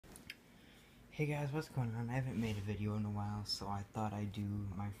Hey guys, what's going on? I haven't made a video in a while, so I thought I'd do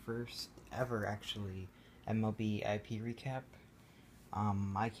my first ever, actually, MLB IP recap.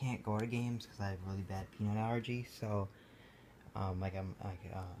 I can't go to games because I have really bad peanut allergy, so, I'm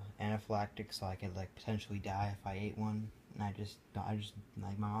anaphylactic, so I could, potentially die if I ate one, and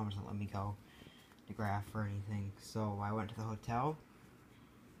my mom doesn't let me go to graph or anything, so I went to the hotel,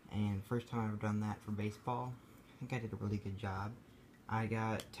 and first time I've ever done that for baseball. I think I did a really good job. I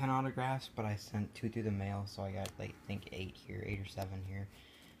got 10 autographs, but I sent 2 through the mail, so I got, I think 8 or 7 here.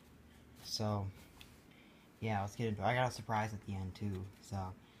 So, yeah, let's get into it. I got a surprise at the end, too. So,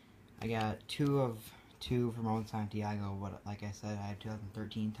 I got 2 from Ramon Santiago, but like I said, I had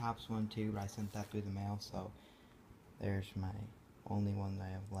 2013 Topps 1, too, but I sent that through the mail, so there's my only one that I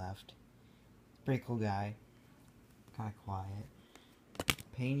have left. Pretty cool guy. Kind of quiet.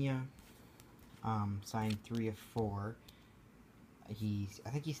 Pena, signed 3 of 4. I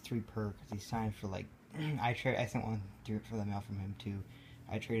think he's 3 per, because he signed for, I sent one for the mail from him, too.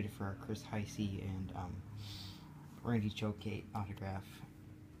 I traded for a Chris Heisey and, Randy Chokate autograph.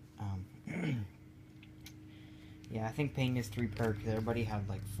 Yeah, I think Payne is 3 per, because everybody had,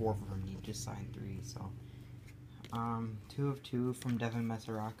 4 for him, he just signed 3, so. 2 of 2 from Devin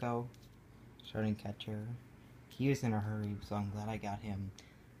Mesoraco, starting catcher. He was in a hurry, so I'm glad I got him.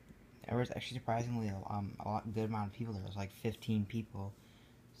 There was actually surprisingly a good amount of people there. It was 15 people,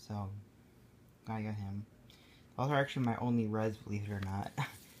 so I got him. Those are actually my only Reds, believe it or not.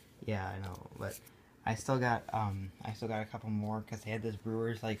 Yeah, I know, but I still got a couple more because they had this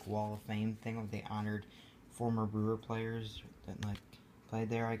Brewers Wall of Fame thing where they honored former Brewer players that played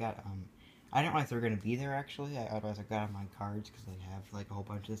there. I didn't realize they were gonna be there actually. Otherwise I got them on cards because they have a whole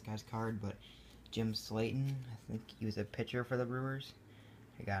bunch of this guy's card. But Jim Slayton, I think he was a pitcher for the Brewers.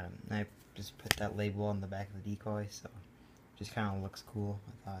 I got him. And I just put that label on the back of the decoy, so just kind of looks cool,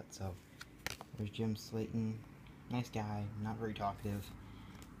 I thought. So there's Jim Slayton. Nice guy, not very talkative.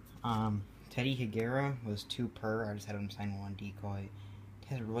 Teddy Higuera was 2 per. I just had him sign 1 decoy.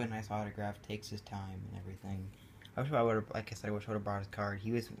 He has a really nice autograph, takes his time and everything. I wish I would have, like I said, I wish I would have brought his card.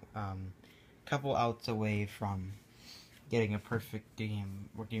 He was a couple outs away from getting a perfect game,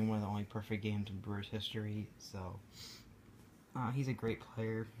 working one of the only perfect games in Brewers history, so he's a great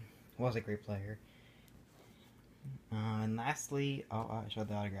player. Was a great player. And lastly, I showed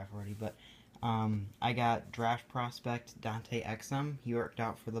the autograph already, but I got draft prospect Dante Exum. He worked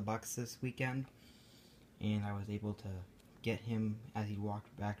out for the Bucks this weekend, and I was able to get him as he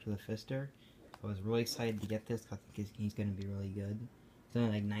walked back to the Fister. I was really excited to get this because I think he's going to be really good. He's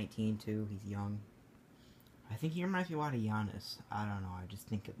only 19 too. He's young. I think he reminds me a lot of Giannis. I don't know. I just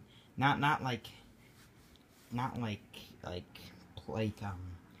think not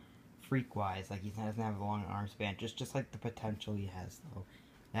freak wise, he doesn't have a long arm span, just like the potential he has though.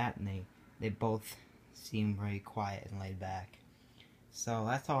 That and they both seem very quiet and laid back. So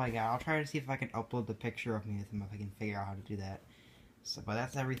that's all I got. I'll try to see if I can upload the picture of me with him if I can figure out how to do that. So but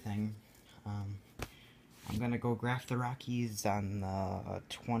that's everything. I'm gonna go graph the Rockies on the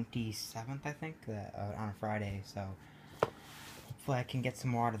 27th, I think, on a Friday, so hopefully I can get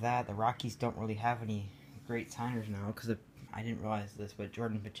some more out of that. The Rockies don't really have any great signers now, because I didn't realize this, but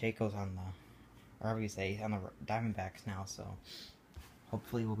Jordan Pacheco's on the Diamondbacks now, so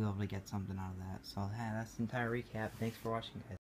hopefully we'll be able to get something out of that. So yeah, that's the entire recap. Thanks for watching, guys.